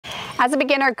As a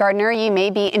beginner gardener, you may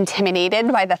be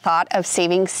intimidated by the thought of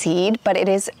saving seed, but it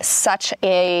is such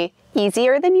a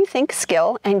easier than you think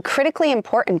skill and critically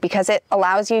important because it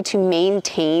allows you to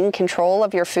maintain control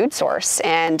of your food source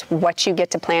and what you get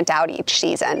to plant out each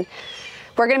season.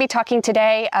 We're going to be talking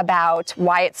today about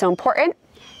why it's so important,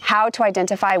 how to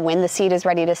identify when the seed is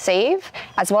ready to save,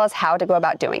 as well as how to go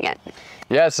about doing it.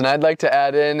 Yes, and I'd like to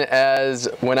add in, as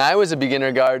when I was a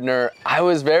beginner gardener, I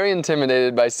was very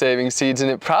intimidated by saving seeds,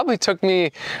 and it probably took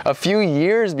me a few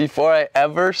years before I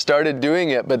ever started doing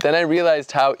it, but then I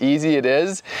realized how easy it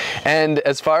is. And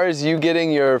as far as you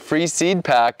getting your free seed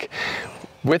pack,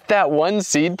 with that one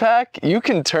seed pack, you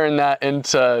can turn that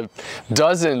into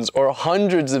dozens or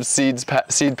hundreds of seed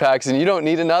packs, and you don't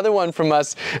need another one from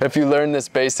us if you learn this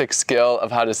basic skill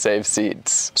of how to save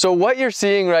seeds. So what you're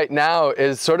seeing right now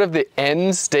is sort of the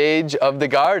end stage of the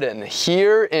garden.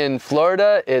 Here in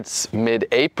Florida, it's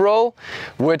mid-April,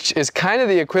 which is kind of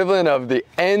the equivalent of the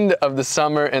end of the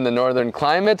summer in the northern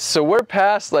climates. So we're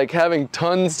past like having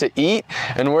tons to eat,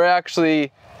 and we're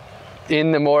actually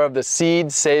in the more of the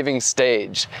seed saving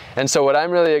stage. And so what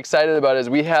I'm really excited about is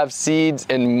we have seeds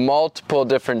in multiple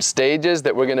different stages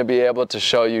that we're going to be able to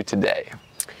show you today.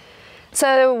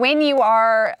 So when you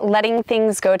are letting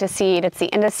things go to seed, it's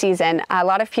the end of season, a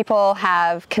lot of people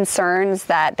have concerns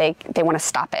that they want to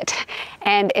stop it.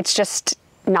 And it's just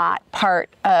not part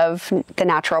of the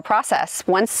natural process.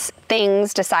 Once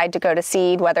things decide to go to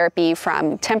seed, whether it be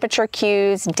from temperature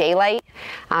cues, daylight,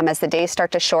 as the days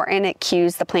start to shorten, it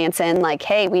cues the plants in like,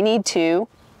 hey, we need to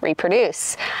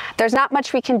reproduce. There's not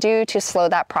much we can do to slow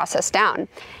that process down.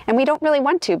 And we don't really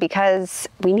want to because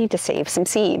we need to save some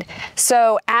seed.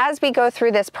 So as we go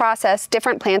through this process,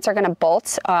 different plants are going to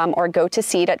bolt or go to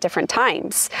seed at different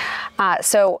times.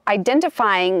 So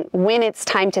identifying when it's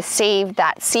time to save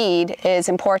that seed is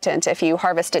important. If you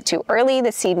harvest it too early,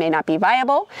 the seed may not be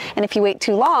viable. And if you wait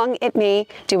too long, it may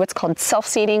do what's called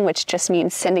self-seeding, which just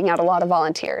means sending out a lot of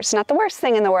volunteers. Not the worst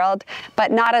thing in the world,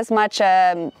 but not as much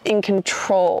in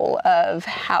control of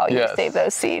how you save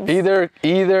those seeds.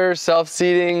 Either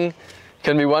self-seeding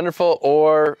can be wonderful,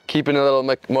 or keeping a little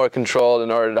more controlled in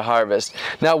order to harvest.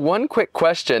 Now, one quick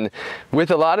question.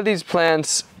 With a lot of these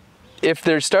plants, if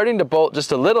they're starting to bolt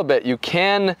just a little bit, you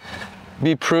can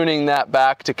be pruning that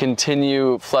back to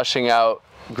continue flushing out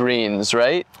greens,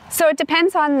 right? So it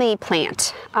depends on the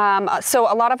plant.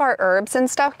 So a lot of our herbs and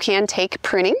stuff can take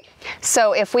pruning.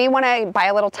 So if we want to buy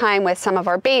a little time with some of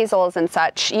our basils and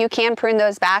such, you can prune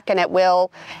those back and it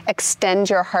will extend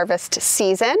your harvest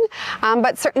season.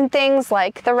 But certain things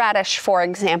like the radish, for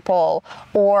example,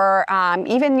 or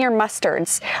even your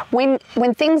mustards,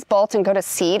 when things bolt and go to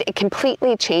seed, it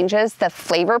completely changes the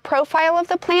flavor profile of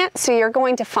the plant. So you're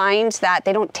going to find that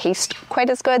they don't taste quite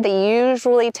as good. They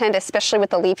usually tend, especially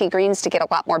with the leafy greens, to get a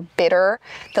lot more bitter.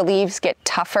 The leaves get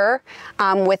tougher.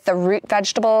 With the root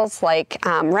vegetables like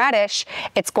radish,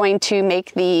 it's going to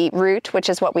make the root, which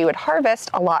is what we would harvest,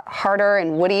 a lot harder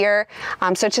and woodier.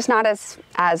 So it's just not as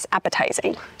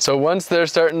appetizing. So once they're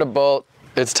starting to bolt,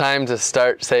 it's time to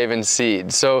start saving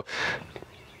seeds. So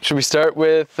should we start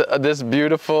with this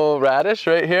beautiful radish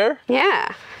right here?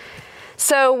 Yeah.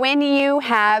 So when you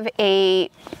have a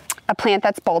plant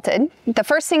that's bolted, the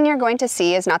first thing you're going to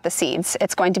see is not the seeds,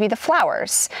 it's going to be the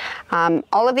flowers.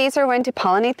 All of these are going to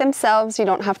pollinate themselves. You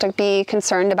don't have to be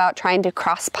concerned about trying to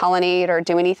cross-pollinate or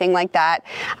do anything like that.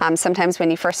 Sometimes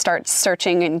when you first start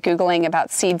searching and Googling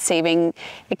about seed saving,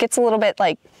 it gets a little bit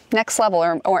like next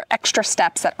level or extra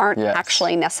steps that aren't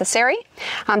actually necessary.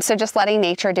 So just letting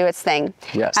nature do its thing.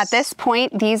 Yes. At this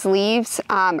point, these leaves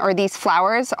or these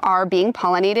flowers are being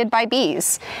pollinated by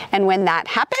bees. And when that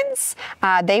happens,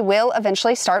 they will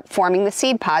eventually start forming the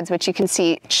seed pods, which you can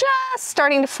see just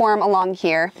starting to form along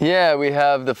here. Yeah, we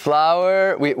have the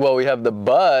flower, we have the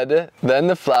bud, then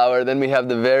the flower, then we have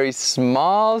the very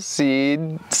small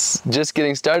seeds just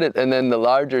getting started, and then the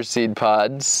larger seed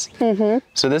pods.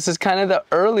 So this is kind of the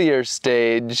earlier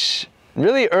stage,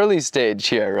 really early stage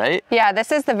here, right? Yeah,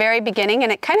 this is the very beginning,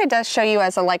 and it kind of does show you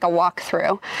as like a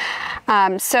walkthrough.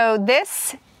 So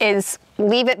this is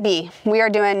leave it be. We are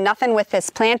doing nothing with this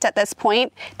plant at this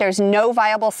point. There's no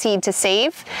viable seed to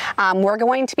save. We're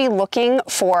going to be looking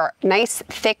for nice,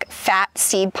 thick, fat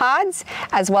seed pods,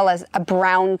 as well as a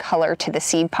brown color to the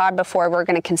seed pod before we're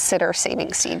going to consider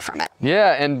saving seed from it.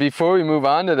 Yeah, and before we move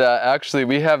on to that, actually,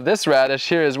 we have this radish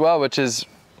here as well, which is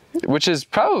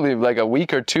probably like a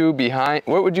week or two behind.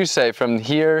 What would you say from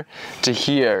here to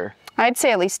here? I'd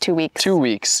say at least 2 weeks. 2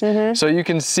 weeks. So you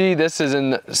can see this is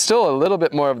in still a little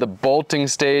bit more of the bolting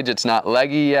stage. It's not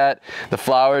leggy yet. The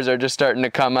flowers are just starting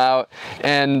to come out.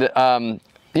 And,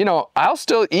 you know, I'll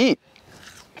still eat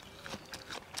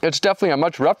it's definitely a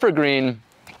much rougher green,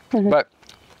 but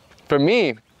for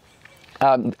me,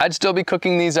 I'd still be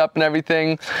cooking these up and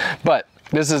everything, but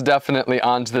this is definitely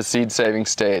on to the seed saving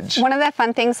stage. One of the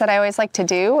fun things that I always like to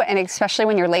do, and especially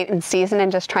when you're late in season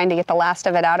and just trying to get the last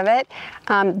of it out of it,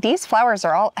 these flowers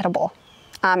are all edible.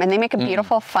 And they make a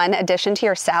beautiful, fun addition to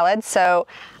your salad. So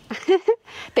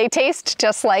they taste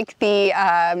just like the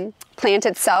plant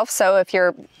itself. So if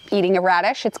you're eating a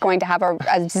radish, it's going to have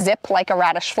a zip like a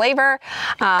radish flavor.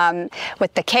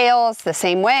 With the kales, the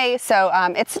same way. So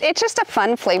it's just a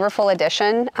fun, flavorful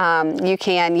addition. You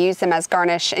can use them as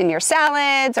garnish in your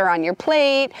salads or on your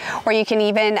plate, or you can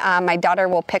even, my daughter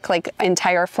will pick like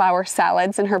entire flower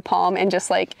salads in her palm and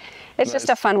just like, it's just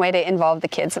a fun way to involve the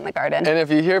kids in the garden. And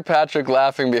if you hear Patrick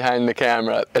laughing behind the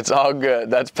camera, it's all good.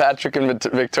 That's Patrick and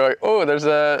Victoria. Oh, there's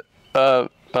a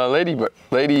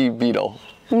lady beetle.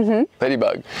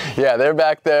 Ladybug. Yeah, they're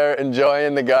back there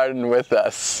enjoying the garden with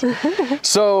us.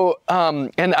 So,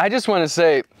 and I just want to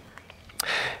say,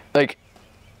 like,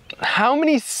 how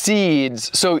many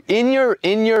seeds? So in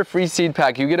your free seed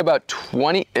pack, you get about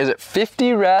 20, is it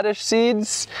 50 radish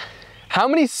seeds? How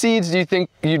many seeds do you think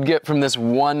you'd get from this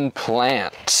one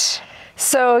plant?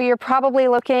 So you're probably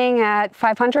looking at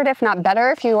 500, if not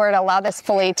better, if you were to allow this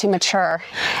fully to mature.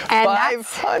 And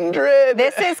 500!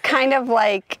 This is kind of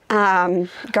like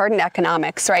garden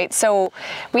economics, right? So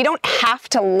we don't have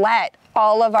to let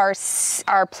all of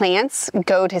our plants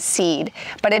go to seed,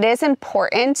 but it is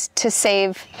important to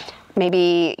save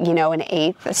maybe, you know, an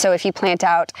eighth. So if you plant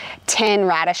out 10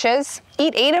 radishes,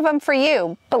 eat 8 of them for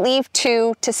you, but leave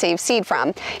 2 to save seed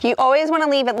from. You always want to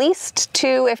leave at least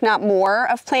 2, if not more,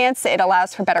 of plants. It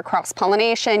allows for better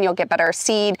cross-pollination. You'll get better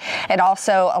seed. It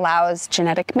also allows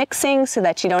genetic mixing so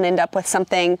that you don't end up with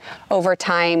something over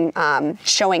time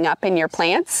showing up in your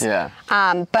plants. Yeah.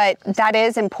 But that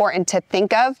is important to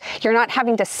think of. You're not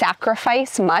having to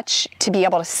sacrifice much to be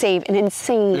able to save an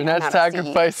insane You're not amount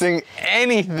sacrificing of seeds.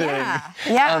 anything.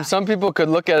 Yeah. Some people could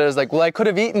look at it as like, well, I could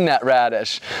have eaten that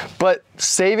radish, but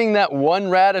saving that one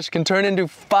radish can turn into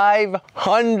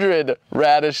 500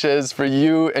 radishes for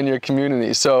you and your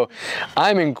community. So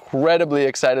I'm incredibly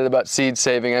excited about seed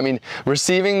saving. I mean,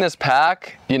 receiving this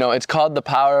pack, you know, it's called the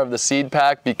power of the seed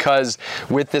pack because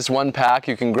with this one pack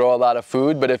you can grow a lot of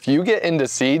food. But if you get into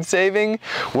seed saving,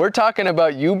 we're talking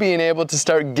about you being able to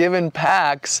start giving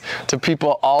packs to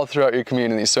people all throughout your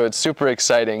community. So it's super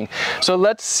exciting. So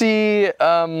let's see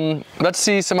some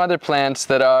other plants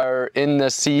that are in the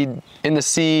seed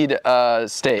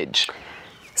stage.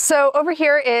 So over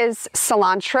here is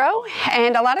cilantro,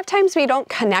 and a lot of times we don't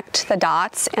connect the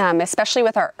dots, especially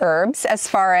with our herbs, as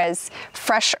far as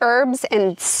fresh herbs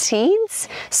and seeds.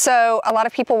 So a lot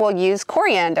of people will use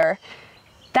coriander.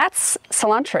 That's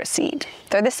cilantro seed.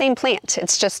 They're the same plant.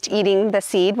 It's just eating the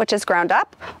seed, which is ground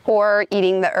up, or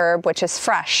eating the herb, which is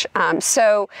fresh.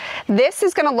 So this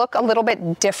is gonna look a little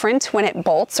bit different when it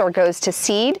bolts or goes to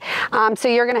seed. So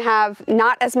you're gonna have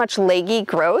not as much leggy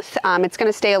growth. It's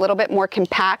gonna stay a little bit more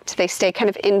compact. They stay kind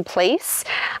of in place,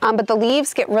 but the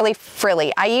leaves get really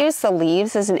frilly. I use the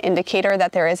leaves as an indicator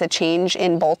that there is a change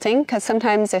in bolting, because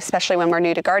sometimes, especially when we're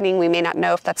new to gardening, we may not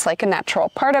know if that's like a natural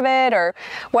part of it or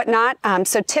whatnot.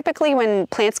 So typically when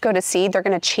plants go to seed, they're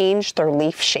going to change their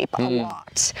leaf shape a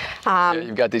lot. Yeah,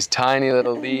 you've got these tiny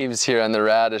little leaves here on the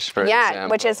radish, for example. Yeah,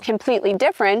 which is completely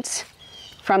different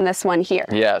from this one here.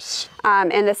 Yes.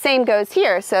 And the same goes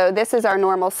here. So this is our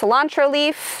normal cilantro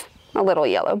leaf, a little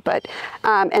yellow, but,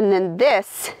 and then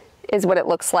this is what it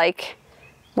looks like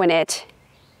when it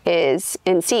is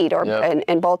in seed or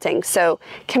in bolting. So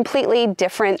completely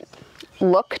different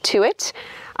look to it.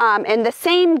 And the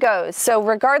same goes. So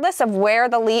regardless of where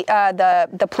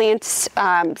the plant's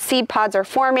seed pods are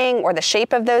forming or the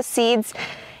shape of those seeds,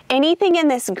 anything in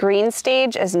this green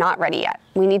stage is not ready yet.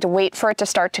 We need to wait for it to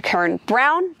start to turn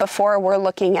brown before we're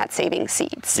looking at saving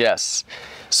seeds. Yes.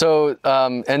 So,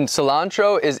 and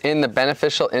cilantro is in the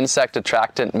beneficial insect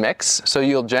attractant mix. So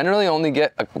you'll generally only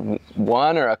get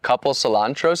one or a couple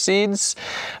cilantro seeds,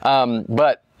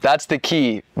 but that's the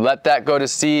key. Let that go to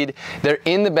seed. They're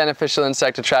in the beneficial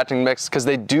insect attracting mix because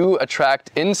they do attract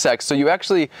insects. So you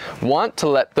actually want to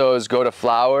let those go to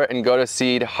flower and go to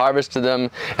seed, harvest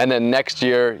them, and then next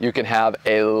year you can have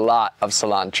a lot of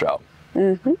cilantro.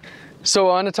 So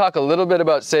I want to talk a little bit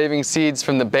about saving seeds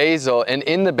from the basil, and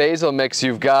in the basil mix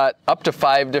you've got up to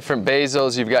 5 different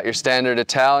basils. You've got your standard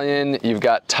Italian, you've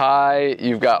got Thai,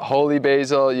 you've got holy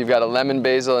basil, you've got a lemon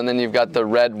basil, and then you've got the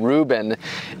red Reuben.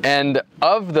 And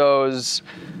of those,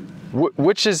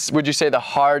 which is, would you say, the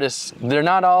hardest? They're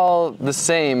not all the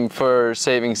same for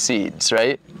saving seeds,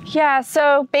 right? Yeah,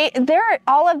 so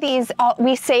all of these,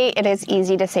 we say it is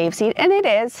easy to save seed, and it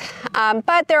is,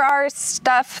 but there are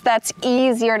stuff that's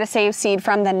easier to save seed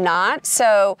from than not.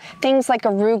 So things like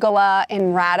arugula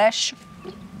and radish,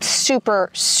 super,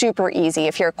 super easy.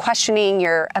 If you're questioning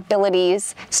your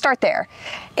abilities, start there.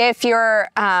 If you're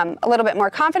a little bit more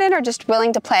confident or just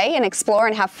willing to play and explore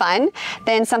and have fun,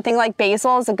 then something like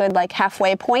basil is a good like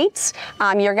halfway point.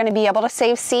 You're going to be able to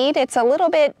save seed. It's a little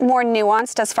bit more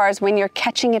nuanced as far as when you're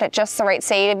catching it at just the right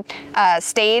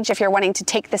stage, if you're wanting to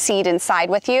take the seed inside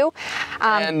with you.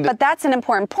 But that's an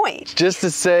important point. Just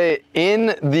to say,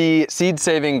 in the seed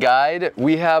saving guide,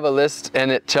 we have a list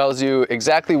and it tells you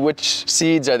exactly which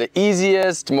seeds are the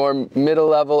easiest, more middle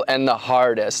level, and the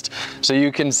hardest. So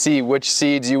you can see which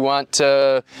seeds you want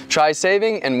to try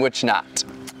saving and which not.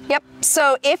 Yep,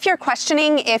 so if you're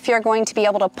questioning if you're going to be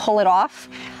able to pull it off,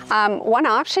 one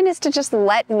option is to just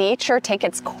let nature take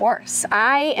its course.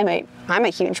 I'm a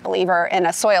huge believer in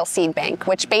a soil seed bank,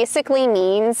 which basically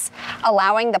means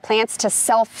allowing the plants to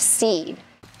self-seed.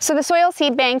 So the soil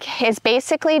seed bank is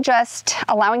basically just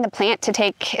allowing the plant to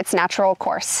take its natural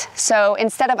course. So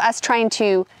instead of us trying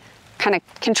to kind of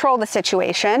control the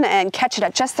situation and catch it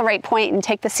at just the right point and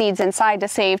take the seeds inside to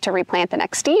save to replant the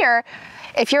next year,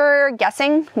 if you're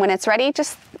guessing when it's ready,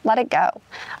 just let it go.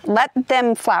 Let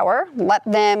them flower, let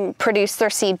them produce their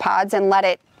seed pods, and let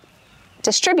it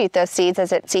distribute those seeds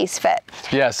as it sees fit.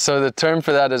 Yes, so the term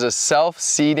for that is a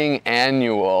self-seeding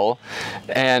annual.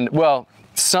 And well,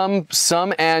 some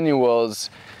annuals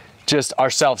just are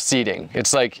self-seeding.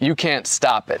 It's like you can't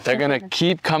stop it. They're gonna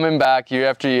keep coming back year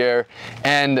after year,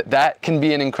 and that can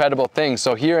be an incredible thing.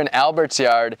 So here in Albert's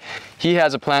yard, he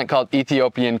has a plant called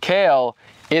Ethiopian kale.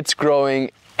 It's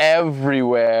growing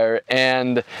everywhere,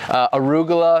 and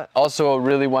arugula, also a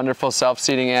really wonderful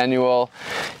self-seeding annual.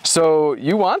 So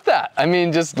you want that. I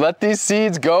mean, just let these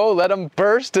seeds go, let them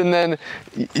burst, and then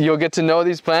you'll get to know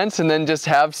these plants, and then just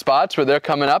have spots where they're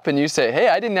coming up and you say, hey,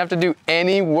 I didn't have to do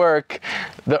any work.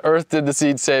 The earth did the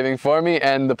seed saving for me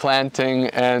and the planting,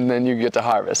 and then you get to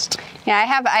harvest. Yeah,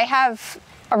 I have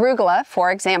arugula,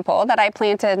 for example, that I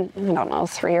planted, I don't know,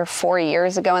 3 or 4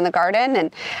 years ago in the garden,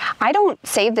 and I don't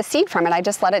save the seed from it. I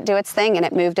just let it do its thing, and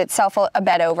it moved itself a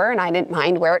bed over, and I didn't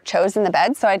mind where it chose in the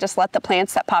bed, so I just let the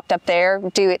plants that popped up there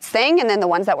do its thing, and then the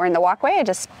ones that were in the walkway, I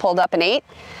just pulled up and ate.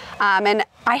 And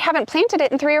I haven't planted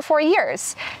it in 3 or 4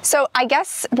 years. So I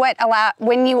guess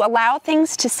when you allow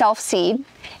things to self-seed,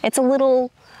 it's a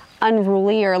little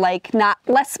unruly or like not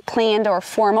less planned or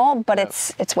formal, but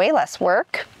it's way less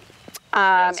work.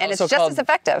 And it's just as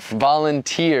effective.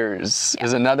 Volunteers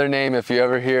is another name if you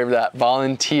ever hear of that.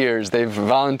 Volunteers, they've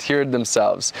volunteered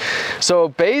themselves. So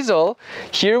basil,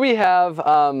 here we have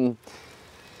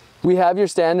your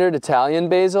standard Italian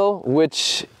basil,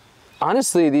 which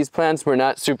honestly these plants were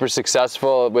not super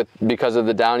successful because of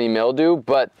the downy mildew,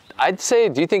 but I'd say,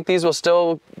 do you think these will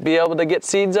still be able to get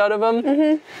seeds out of them?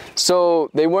 Mm-hmm. So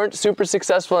they weren't super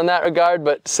successful in that regard,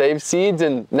 but save seeds,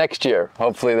 and next year,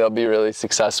 hopefully they'll be really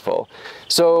successful.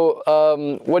 So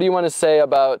what do you want to say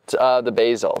about the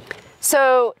basil?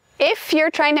 So if you're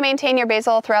trying to maintain your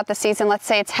basil throughout the season, let's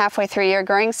say it's halfway through your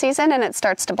growing season and it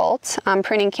starts to bolt,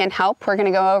 pruning can help. We're going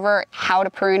to go over how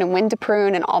to prune and when to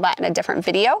prune and all that in a different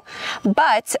video.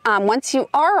 But once you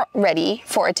are ready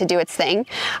for it to do its thing,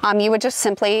 you would just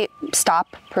simply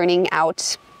stop pruning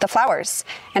out the flowers.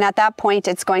 And at that point,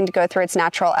 it's going to go through its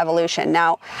natural evolution.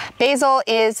 Now, basil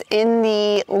is in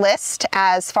the list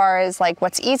as far as like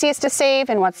what's easiest to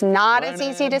save and what's not as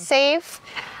easy to save.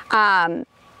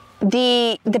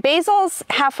 The basil's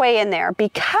halfway in there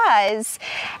because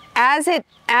as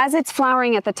it's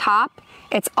flowering at the top,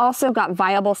 it's also got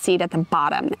viable seed at the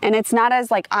bottom, and it's not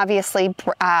as like obviously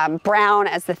brown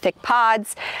as the thick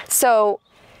pods. So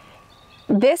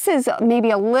this is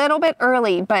maybe a little bit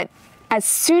early, but as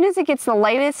soon as it gets the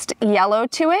lightest yellow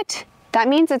to it, that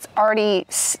means it's already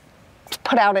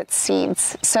put out its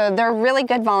seeds. So they're really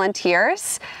good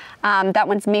volunteers. That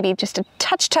one's maybe just a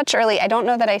touch early. I don't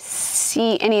know that I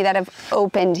see any that have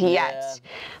opened yet,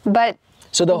 but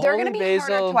so they're going to be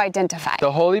harder to identify.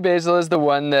 The holy basil is the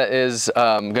one that is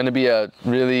going to be a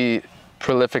really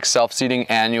prolific self-seeding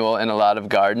annual in a lot of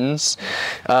gardens.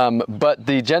 But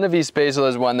the Genovese basil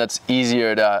is one that's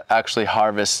easier to actually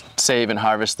save and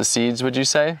harvest the seeds, would you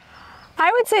say?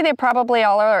 I would say they probably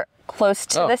all are close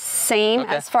to the same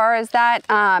as far as that.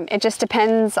 It just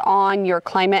depends on your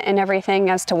climate and everything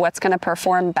as to what's going to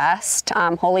perform best.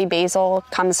 Holy basil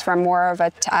comes from more of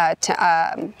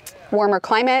a warmer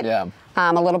climate. Yeah.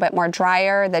 a little bit more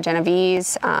drier. The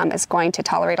Genovese is going to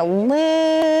tolerate a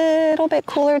little bit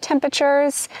cooler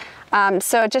temperatures.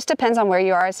 So it just depends on where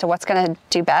you are as to what's going to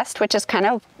do best, which is kind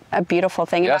of a beautiful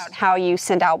thing about how you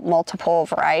send out multiple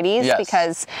varieties,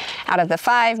 because out of the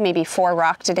 5, maybe 4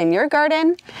 rocked it in your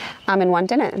garden and 1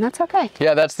 didn't, and that's okay.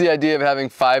 Yeah, that's the idea of having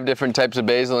 5 different types of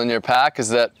basil in your pack, is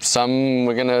that some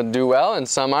are gonna do well and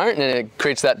some aren't, and it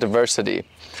creates that diversity.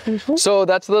 So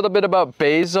that's a little bit about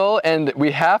basil, and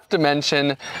we have to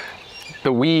mention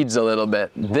the weeds a little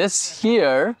bit. This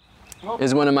here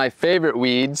is one of my favorite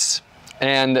weeds,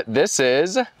 and this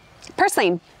is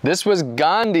purslane. This was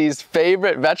Gandhi's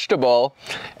favorite vegetable,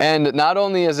 and not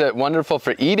only is it wonderful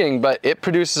for eating, but it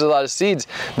produces a lot of seeds.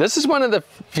 This is one of the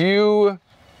few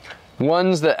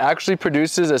ones that actually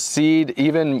produces a seed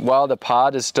even while the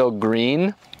pod is still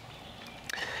green.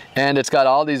 And it's got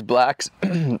all these black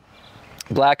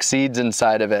seeds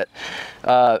inside of it.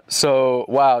 So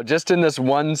wow, just in this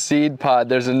one seed pod,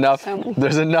 there's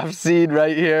enough seed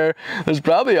right here. There's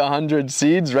probably 100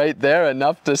 seeds right there,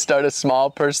 enough to start a small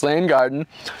purslane garden.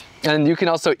 And you can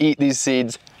also eat these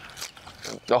seeds,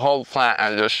 the whole plant,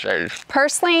 I just showed.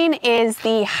 Purslane is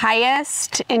the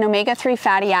highest in omega-3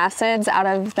 fatty acids out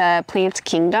of the plant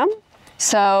kingdom.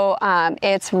 So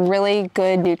it's really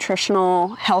good, nutritional,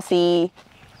 healthy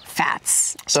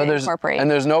fats to incorporate. And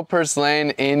there's no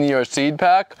purslane in your seed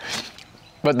pack,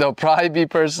 but there'll probably be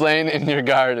purslane in your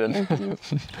garden.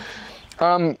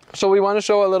 So we want to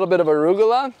show a little bit of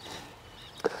arugula.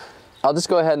 I'll just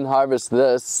go ahead and harvest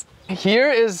this.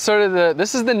 Here is sort of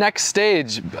this is the next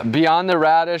stage beyond the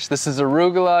radish. This is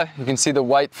arugula. You can see the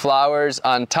white flowers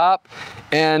on top.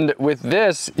 And with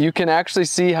this, you can actually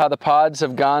see how the pods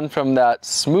have gone from that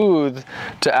smooth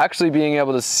to actually being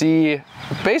able to see,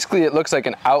 basically it looks like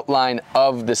an outline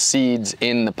of the seeds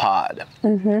in the pod.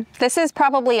 This is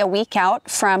probably a week out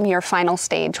from your final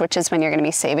stage, which is when you're going to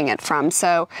be saving it from.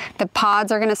 So the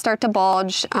pods are going to start to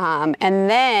bulge, and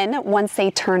then once they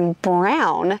turn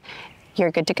brown, you're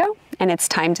good to go, and it's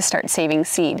time to start saving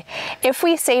seed. If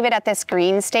we save it at this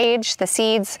green stage, the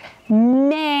seeds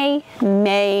may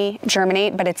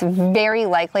germinate, but it's very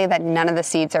likely that none of the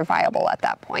seeds are viable at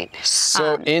that point.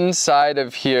 So inside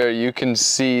of here, you can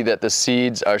see that the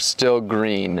seeds are still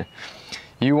green.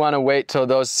 You want to wait till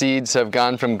those seeds have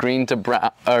gone from green to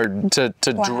brown, or to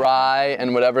dry,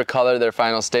 and whatever color their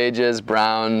final stage is,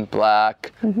 brown,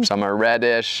 black, some are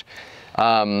reddish.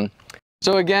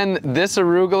 So again, this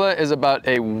arugula is about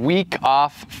a week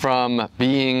off from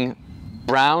being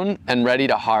brown and ready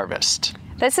to harvest.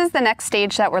 This is the next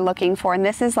stage that we're looking for, and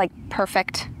this is like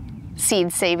perfect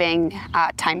seed saving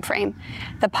time frame.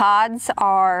 The pods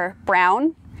are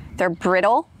brown, they're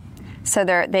brittle, so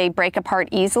they break apart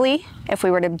easily if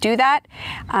we were to do that,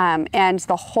 and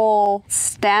the whole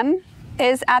stem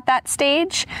is at that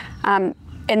stage.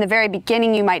 In the very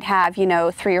beginning, you might have,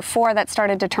 3 or 4 that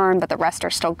started to turn, but the rest are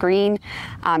still green.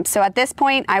 So at this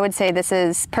point, I would say this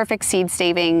is perfect seed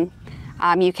saving.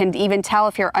 You can even tell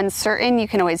if you're uncertain, you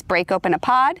can always break open a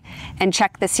pod and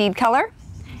check the seed color.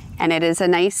 And it is a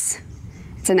nice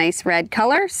red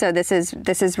color. So this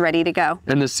is ready to go.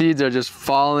 And the seeds are just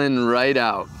falling right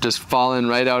out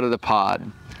of the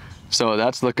pod. So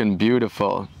that's looking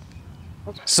beautiful.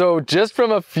 So just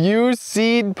from a few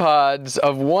seed pods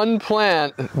of one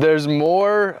plant, there's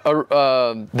more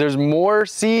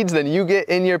seeds than you get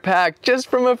in your pack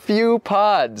just from a few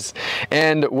pods.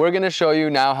 And we're gonna show you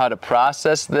now how to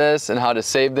process this and how to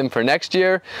save them for next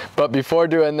year. But before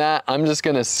doing that, I'm just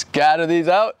gonna scatter these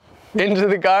out into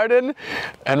the garden,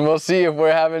 and we'll see if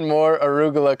we're having more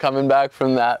arugula coming back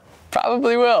from that.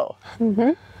 Probably will.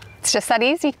 It's just that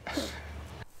easy.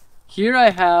 Here I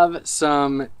have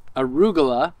some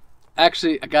arugula.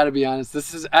 Actually, I gotta be honest,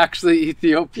 this is actually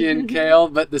Ethiopian kale,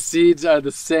 but the seeds are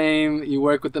the same. You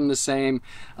work with them the same.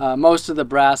 Most of the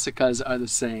brassicas are the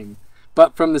same.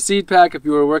 But from the seed pack, if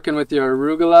you were working with your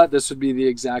arugula, this would be the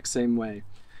exact same way.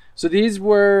 So these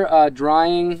were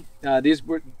drying.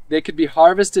 They could be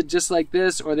harvested just like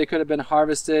this, or they could have been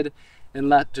harvested and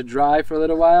let to dry for a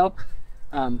little while.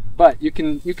 But you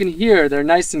can hear they're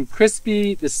nice and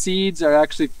crispy. The seeds are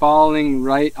actually falling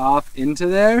right off into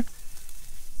there.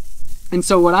 And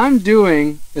so what I'm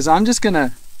doing is I'm just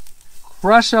gonna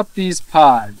crush up these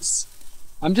pods.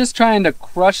 I'm just trying to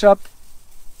crush up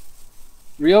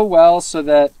real well so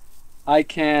that I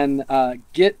can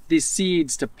get the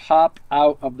seeds to pop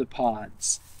out of the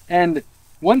pods. And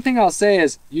one thing I'll say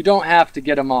is you don't have to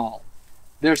get them all.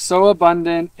 They're so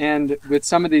abundant, and with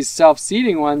some of these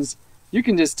self-seeding ones, you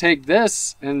can just take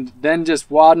this and then just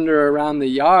wander around the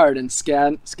yard and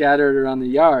scatter it around the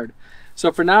yard.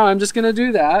 So for now, I'm just gonna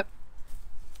do that.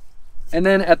 And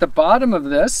then at the bottom of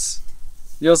this,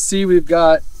 you'll see we've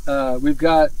got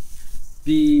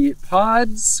the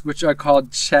pods, which are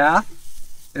called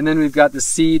chaff, and then we've got the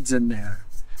seeds in there.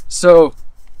 So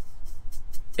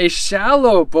a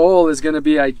shallow bowl is going to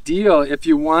be ideal if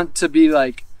you want to be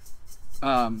like,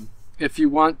 if you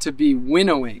want to be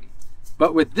winnowing.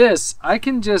 But with this, I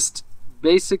can just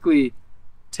basically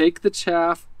take the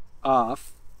chaff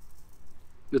off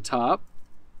the top.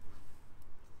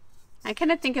 I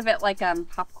kind of think of it like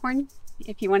popcorn.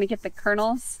 If you want to get the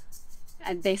kernels,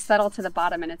 and they settle to the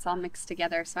bottom and it's all mixed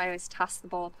together. So I always toss the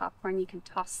bowl of popcorn. You can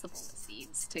toss the bowl of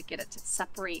seeds to get it to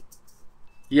separate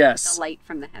Yes. the light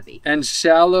from the heavy. And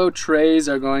shallow trays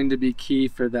are going to be key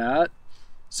for that.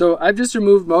 So I've just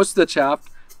removed most of the chaff,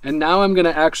 and now I'm going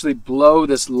to actually blow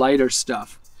this lighter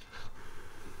stuff.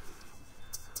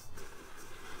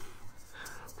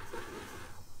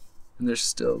 And there's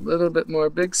still a little bit more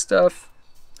big stuff.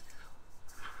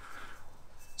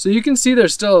 So you can see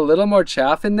there's still a little more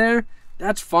chaff in there.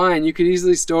 That's fine. You could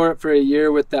easily store it for a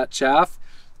year with that chaff.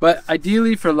 But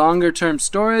ideally for longer term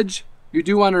storage, you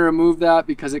do want to remove that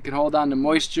because it could hold on to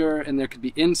moisture and there could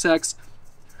be insects.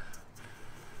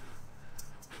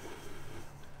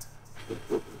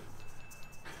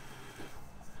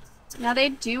 Now they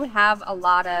do have a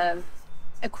lot of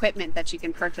equipment that you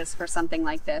can purchase for something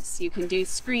like this. You can do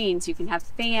screens, you can have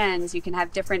fans, you can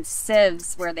have different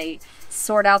sieves where they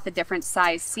sort out the different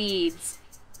size seeds.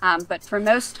 But for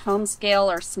most home scale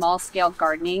or small scale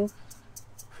gardening,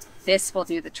 this will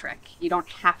do the trick. You don't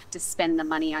have to spend the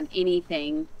money on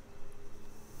anything.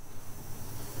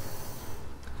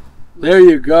 There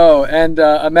you go. And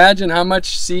imagine how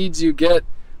much seeds you get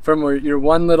from your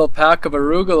one little pack of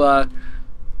arugula.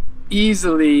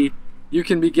 Easily, you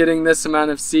can be getting this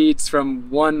amount of seeds from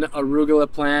one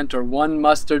arugula plant or one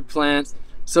mustard plant.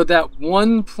 So that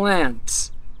one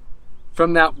plant,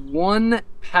 from that one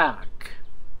pack,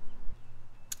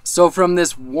 so from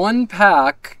this one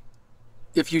pack,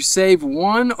 if you save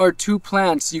 1 or 2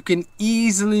 plants, you can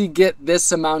easily get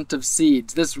this amount of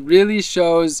seeds. This really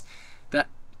shows that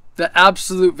the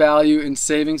absolute value in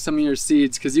saving some of your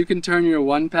seeds, because you can turn your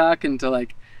one pack into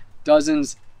like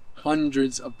dozens,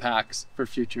 hundreds of packs for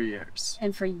future years.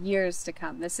 And for years to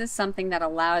come. This is something that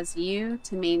allows you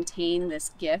to maintain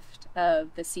this gift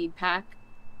of the seed pack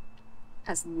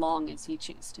as long as you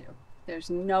choose to. There's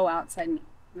no outside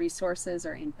resources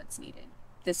or inputs needed.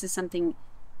 This is something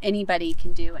anybody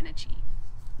can do and achieve.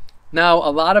 Now,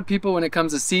 a lot of people, when it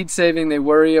comes to seed saving, they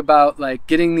worry about like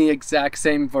getting the exact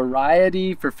same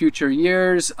variety for future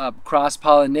years,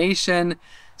 cross-pollination,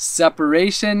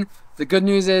 separation. The good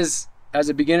news is, as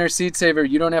a beginner seed saver,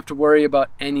 you don't have to worry about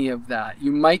any of that.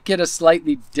 You might get a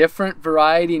slightly different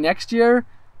variety next year,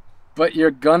 but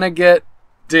you're gonna get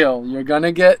dill, you're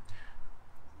gonna get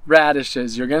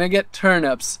radishes, you're gonna get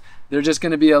turnips. They're just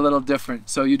gonna be a little different,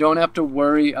 so you don't have to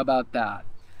worry about that.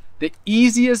 The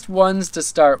easiest ones to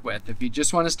start with, if you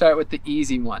just want to start with the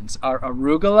easy ones, are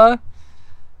arugula,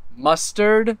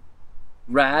 mustard,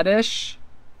 radish,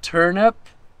 turnip,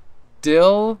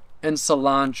 dill, and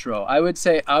cilantro. I would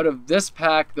say out of this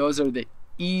pack, those are the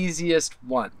easiest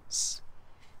ones.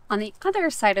 On the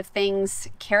other side of things,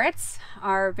 carrots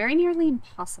are very nearly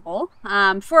impossible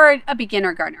for a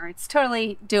beginner gardener. It's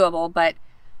totally doable, but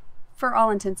for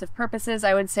all intensive purposes,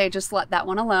 I would say just let that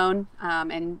one alone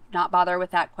and not bother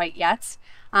with that quite yet.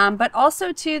 But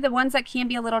also too, the ones that can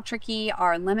be a little tricky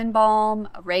are lemon balm,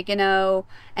 oregano,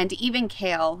 and even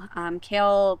kale.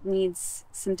 Kale needs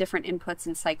some different inputs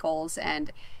and cycles,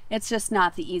 and it's just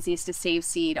not the easiest to save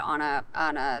seed on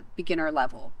a beginner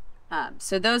level.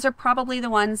 So those are probably the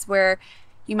ones where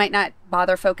you might not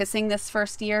bother focusing this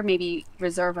first year. Maybe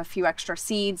reserve a few extra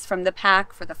seeds from the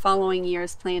pack for the following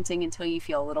year's planting until you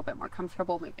feel a little bit more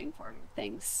comfortable moving forward with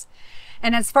things.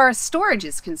 And as far as storage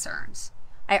is concerned,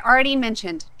 I already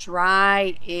mentioned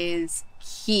dry is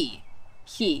key.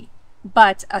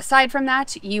 But aside from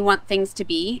that, you want things to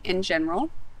be, in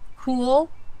general, cool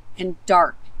and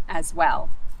dark as well.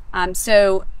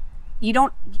 So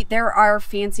there are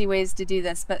fancy ways to do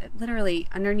this, but literally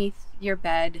underneath your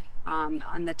bed,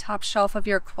 on the top shelf of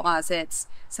your closets,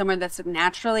 somewhere that's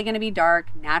naturally going to be dark,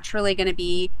 naturally going to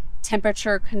be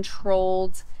temperature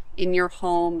controlled in your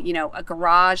home. You know, a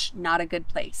garage, not a good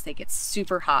place. They get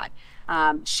super hot.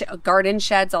 Garden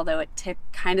sheds, although it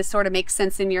kind of sort of makes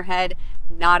sense in your head,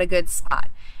 not a good spot.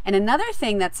 And another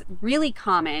thing that's really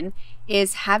common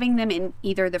is having them in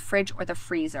either the fridge or the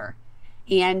freezer.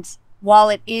 And while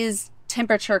it is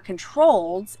temperature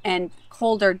controlled and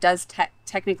colder does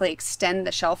technically extend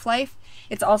the shelf life,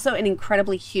 it's also an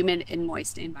incredibly humid and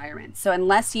moist environment. So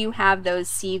unless you have those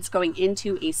seeds going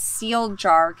into a sealed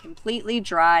jar, completely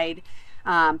dried,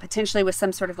 potentially with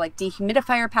some sort of like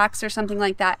dehumidifier packs or something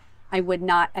like that, I would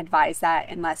not advise that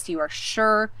unless you are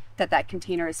sure that that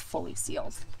container is fully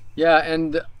sealed. Yeah,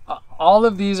 and all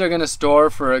of these are going to store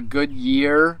for a good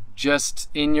year just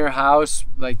in your house,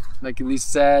 like Elise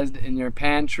said, in your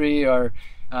pantry or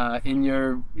in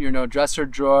your dresser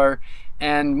drawer.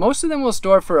 And most of them will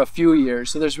store for a few years,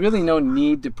 so there's really no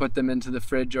need to put them into the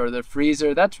fridge or the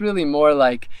freezer. That's really more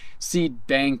like seed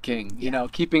banking, you know,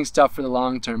 keeping stuff for the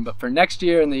long term. But for next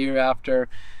year and the year after,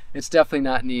 it's definitely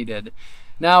not needed.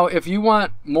 Now, if you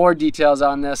want more details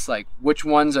on this, like which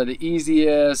ones are the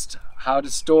easiest, how to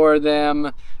store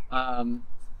them,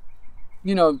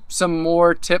 you know, some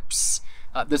more tips,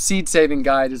 the Seed Saving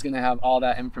Guide is going to have all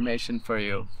that information for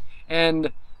you.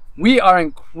 And we are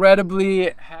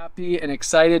incredibly happy and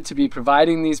excited to be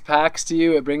providing these packs to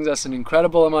you. It brings us an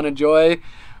incredible amount of joy,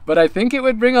 but I think it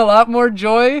would bring a lot more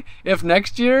joy if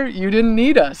next year you didn't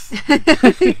need us.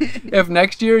 If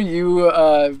next year you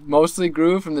mostly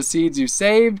grew from the seeds you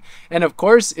saved, and of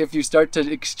course if you start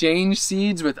to exchange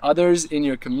seeds with others in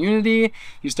your community,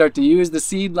 you start to use the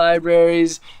seed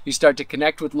libraries, you start to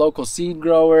connect with local seed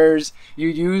growers, you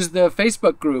use the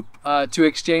Facebook group to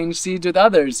exchange seeds with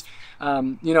others.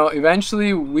 You know,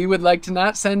 eventually we would like to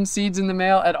not send seeds in the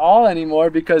mail at all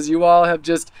anymore because you all have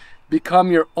just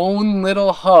become your own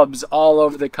little hubs all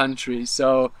over the country.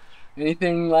 So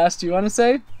anything last you want to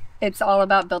say? It's all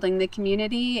about building the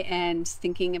community and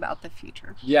thinking about the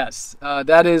future. Yes,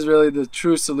 that is really the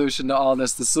true solution to all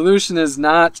this. The solution is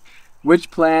not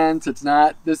which plants, it's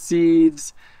not the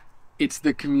seeds, it's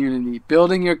the community.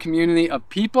 Building your community of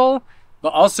people,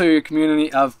 but also your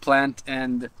community of plant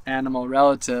and animal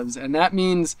relatives. And that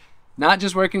means not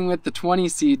just working with the 20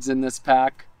 seeds in this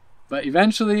pack, but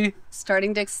eventually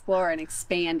starting to explore and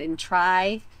expand and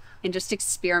try and just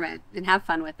experiment and have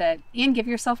fun with it and give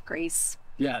yourself grace.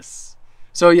 Yes.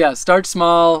 So yeah, start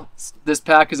small. This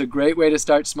pack is a great way to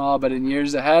start small, but in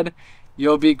years ahead,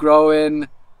 you'll be growing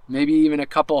maybe even a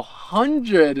couple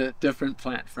hundred different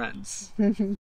plant friends.